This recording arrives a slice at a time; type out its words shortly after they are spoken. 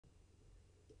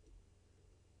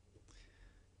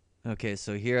Okay,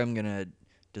 so here I'm going to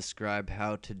describe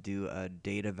how to do a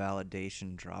data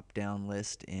validation drop-down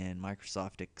list in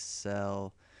Microsoft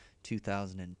Excel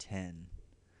 2010.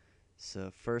 So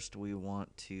first we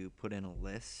want to put in a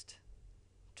list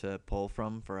to pull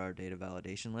from for our data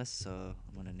validation list. So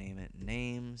I'm going to name it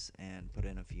names and put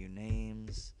in a few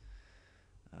names.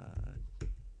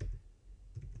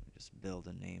 Just build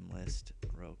a name list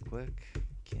real quick.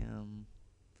 Kim,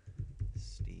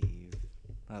 Steve.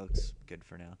 That looks good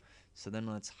for now. So then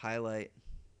let's highlight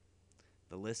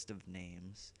the list of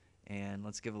names, and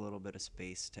let's give a little bit of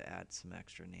space to add some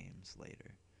extra names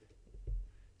later.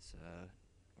 So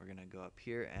we're going to go up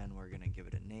here and we're going to give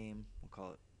it a name. We'll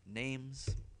call it names,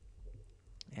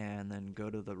 and then go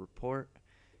to the report,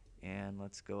 and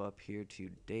let's go up here to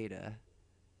data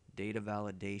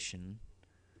validation,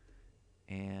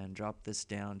 and drop this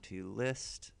down to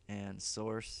list, and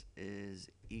source is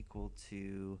equal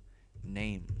to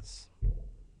names.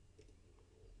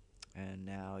 And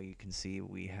now you can see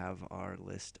we have our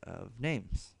list of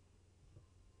names.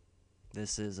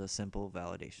 This is a simple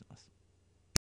validation list.